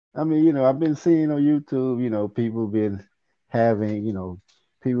I mean, I've been seeing on YouTube, people been having, people,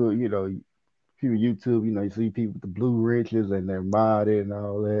 people YouTube, you see people with the blue riches and they're modded and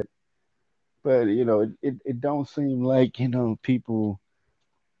all that. But, it don't seem like, people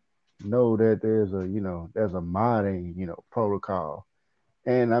know that there's a modding, protocol.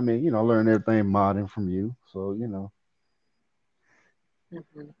 And I mean, I learned everything modding from you. So,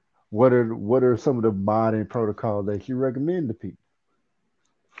 Mhm. what are some of the modding protocols that you recommend to people?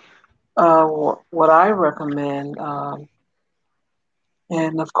 What I recommend,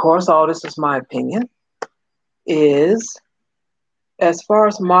 and of course, all this is my opinion, is as far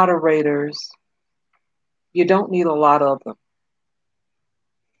as moderators, you don't need a lot of them.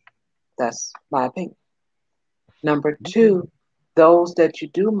 That's my opinion. Number Okay. two, those that you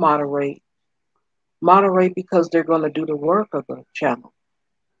do moderate because they're going to do the work of the channel,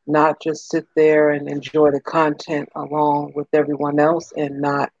 not just sit there and enjoy the content along with everyone else and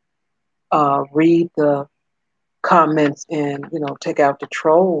not read the comments and take out the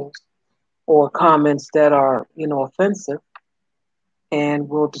trolls or comments that are offensive and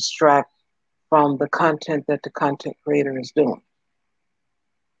will distract from the content that the content creator is doing.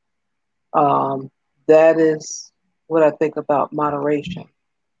 Um, that is what I think about moderation.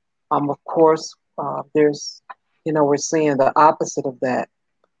 Of course, there's, we're seeing the opposite of that.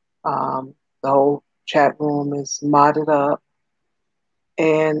 The whole chat room is modded up.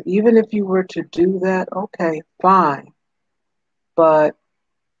 And even if you were to do that, okay, fine. But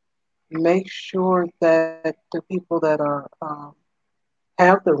make sure that the people that are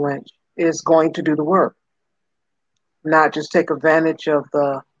have the wrench is going to do the work, not just take advantage of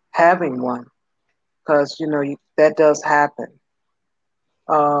the having one, because that does happen.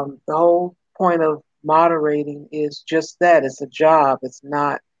 The whole point of moderating is just that it's a job. It's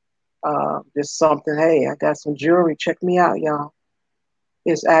not just something. Hey, I got some jewelry. Check me out, y'all.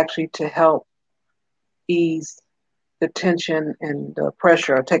 It's actually to help ease the tension and the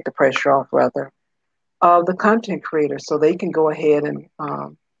pressure, or take the pressure off rather, of the content creator, so they can go ahead and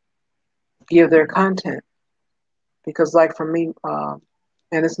give their content. Because, like for me, and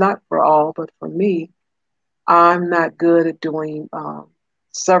it's not for all, but for me, I'm not good at doing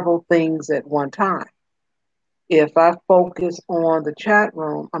several things at one time. If I focus on the chat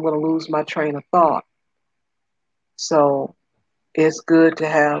room, I'm going to lose my train of thought. So it's good to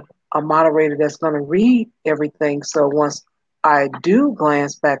have a moderator that's going to read everything. So once I do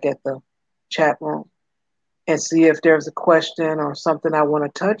glance back at the chat room and see if there's a question or something I want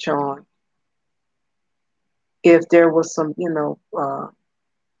to touch on, if there was some,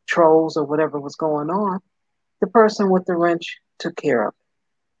 trolls or whatever was going on, the person with the wrench took care of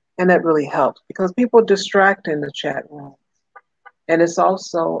it. And that really helps because people distract in the chat room. And it's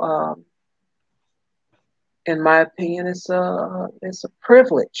also, in my opinion, it's a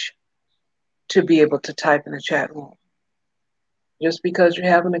privilege to be able to type in the chat room. Just because you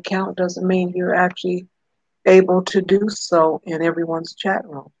have an account doesn't mean you're actually able to do so in everyone's chat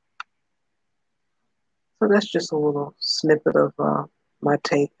room. So that's just a little snippet of my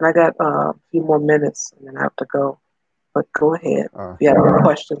take. And I got a few more minutes and then I have to go. But go ahead Uh, if you have any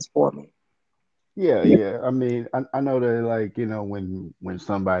questions for me. yeah, yeah. I mean, I know that like, when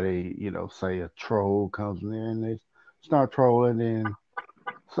somebody, say a troll comes in, they start trolling and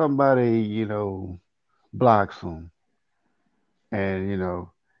somebody, blocks them. And,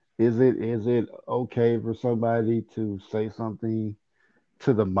 is it okay for somebody to say something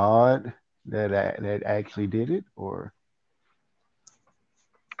to the mod that actually did it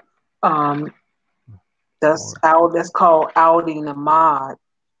Um, that's or out. That's called outing a mod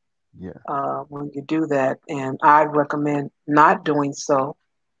yeah. when you do that, and I recommend not doing so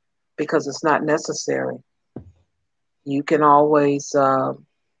because it's not necessary. You can always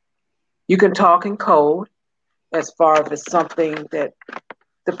you can talk in code as far as it's something that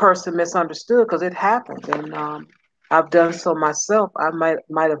the person misunderstood because it happens, and I've done so myself. I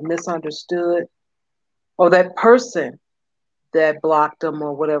might have misunderstood, or that person that blocked them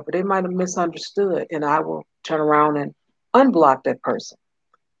or whatever, they might have misunderstood, and I will turn around and unblock that person,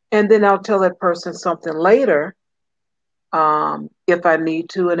 and then I'll tell that person something later if I need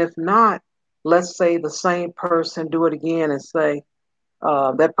to, and if not, let's say the same person do it again and say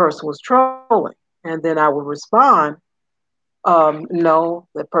that person was trolling, and then I will respond, no,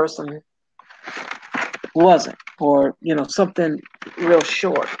 that person wasn't, or something real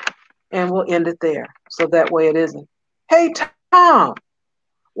short, and we'll end it there. So that way it isn't, hey Tom,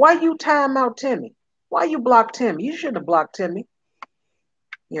 why you time out Timmy? Why you block Timmy? You shouldn't have blocked Timmy.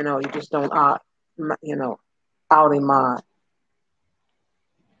 You just don't you know, out in mind.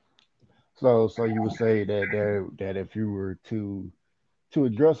 So you would say that if you were to to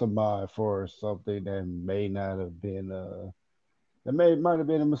address a mod for something that may not have been that might have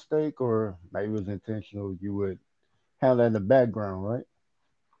been a mistake or maybe it was intentional, you would have that in the background, right?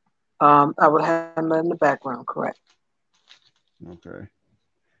 I would handle it in the background, correct? Okay.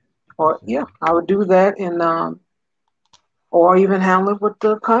 Or yeah, I would do that, and or even handle it with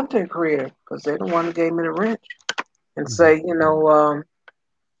the content creator because they're the one who gave me the wrench and Mhm. say,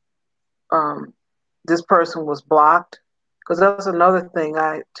 um, this person was blocked because that's another thing I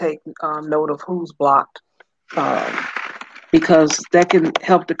take note of who's blocked um, because that can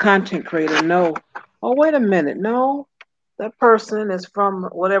help the content creator know. Oh, wait a minute, no, that person is from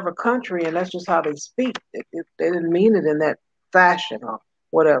whatever country and that's just how they speak. They didn't mean it in that fashion or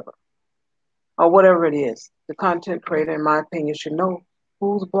whatever. Or whatever it is. The content creator, in my opinion, should know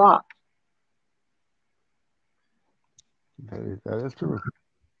who's blocked. That is true.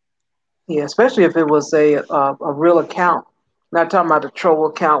 Yeah, especially if it was a real account. Not talking about a troll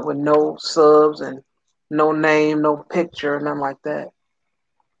account with no subs and no name, no picture, nothing like that.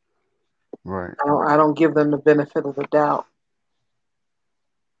 Right. I don't give them the benefit of the doubt.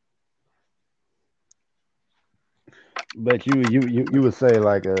 But you would say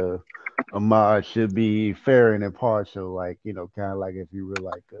like a mod should be fair and impartial, like kind of like if you were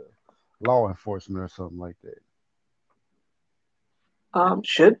like law enforcement or something like that.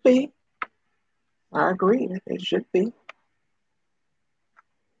 Should be. I agree. It should be.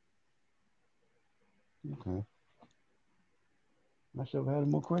 Okay. I should have had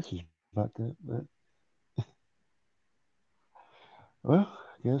more questions about that, but well,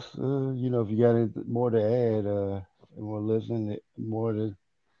 I guess if you got any more to add, more listen, more to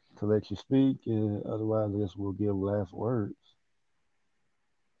let you speak. Otherwise, I guess we'll give last words.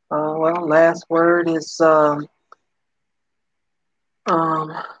 Well, last word is um,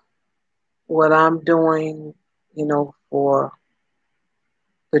 what I'm doing, for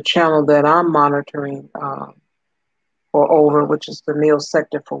the channel that I'm monitoring for over, which is the Neil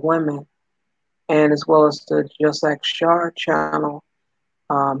Sector for Women, and as well as the Just Like Shar channel.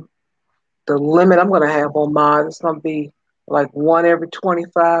 Um, the limit I'm going to have on mine is going to be like one every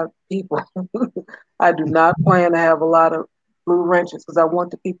 25 people. I do not plan to have a lot of blue wrenches because I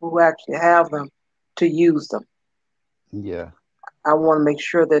want the people who actually have them to use them. Yeah. I want to make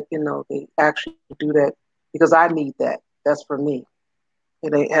sure that they actually do that because I need that. That's for me.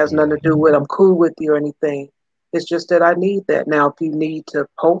 Has nothing Yeah. to do with I'm cool with you or anything. It's just that I need that. Now, if you need to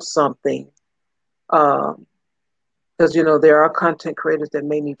post something, um, because there are content creators that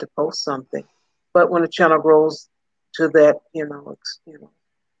may need to post something, but when the channel grows to that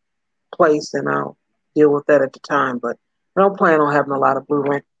place, then I'll deal with that at the time. But I don't plan on having a lot of blue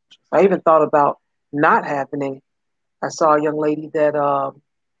wrenches. I even thought about not having any. I saw a young lady that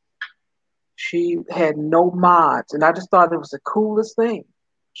she had no mods, and I just thought it was the coolest thing.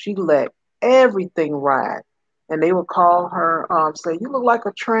 She let everything ride, and they would call her, say, "You look like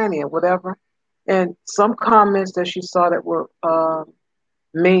a tranny" or whatever. And some comments that she saw that were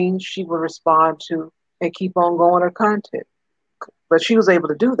mean, she would respond to and keep on going her content. But she was able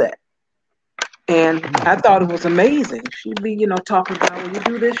to do that, and Hmm. I thought it was amazing. She'd be, talking about, "Well, you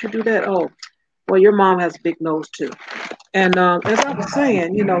do this, you do that." Oh, well, your mom has a big nose too. And as I was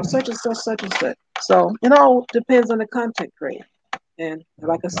saying, such and such, such and such. So it all depends on the content creator. And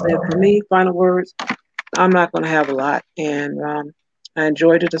like I Okay. said, for me, final words, I'm not going to have a lot. And I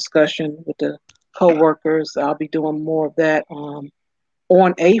enjoyed the discussion with the co-workers. I'll be doing more of that on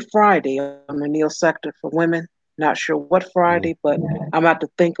a Friday on the Neil Sector for Women. Not sure what Friday, Yeah. but I'm about to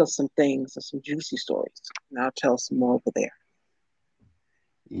think of some things, some juicy stories, and I'll tell some more over there.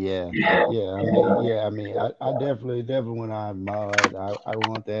 Yeah. Yeah. I definitely when I mod, I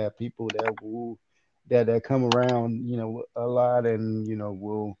want to have people that come around, a lot and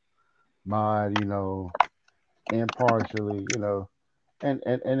will mod, impartially, and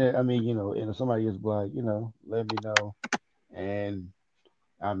if somebody gets blocked, let me know. And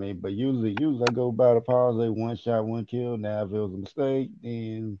but usually I go by the policy, one shot, one kill. Now, if it was a mistake,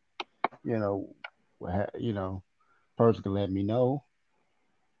 then you know, person can let me know.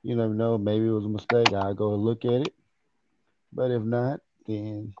 You never know, maybe it was a mistake. I go look at it, but if not,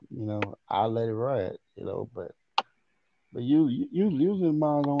 then I'll let it ride. But usually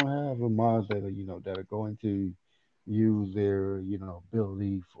mods don't have a mods that are that are going to use their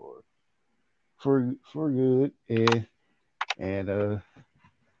ability for good and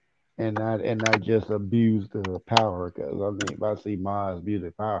and not just abuse the power. Because if I see mods abuse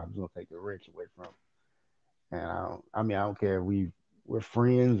their power, I'm just gonna take the wrench away from 'em. And I don't care if we're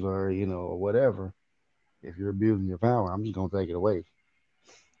friends or or whatever. If you're abusing your power, I'm just gonna take it away.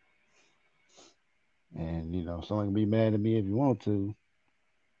 And someone can be mad at me if you want to.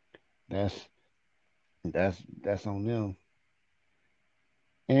 That's that's on them.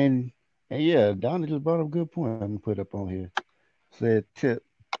 And and yeah, Donna just brought up a good point. I'm gonna put up on here. Said tip: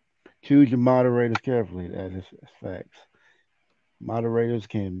 choose your moderators carefully. That is facts. Moderators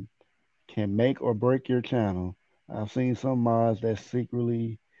can make or break your channel. I've seen some mods that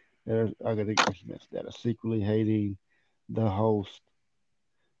secretly I gotta dismiss that are secretly hating the host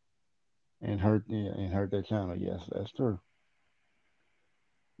and hurt their channel. Yes, that's true.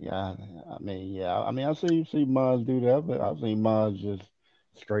 Yeah, I mean, I see mods do that, but I've seen mods just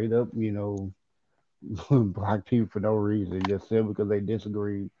straight up, block people for no reason, just simply because they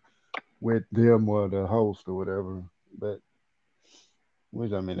disagree with them or the host or whatever. But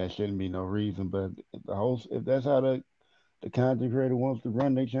which I mean, that shouldn't be no reason. But if the host, if that's how the content creator wants to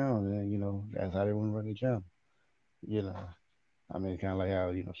run their channel, then that's how they want to run their channel. You know, I mean, kind of like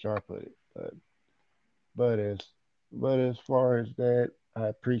how Sharp put it. But as but as far as that, I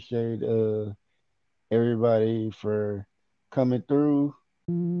appreciate everybody for coming through.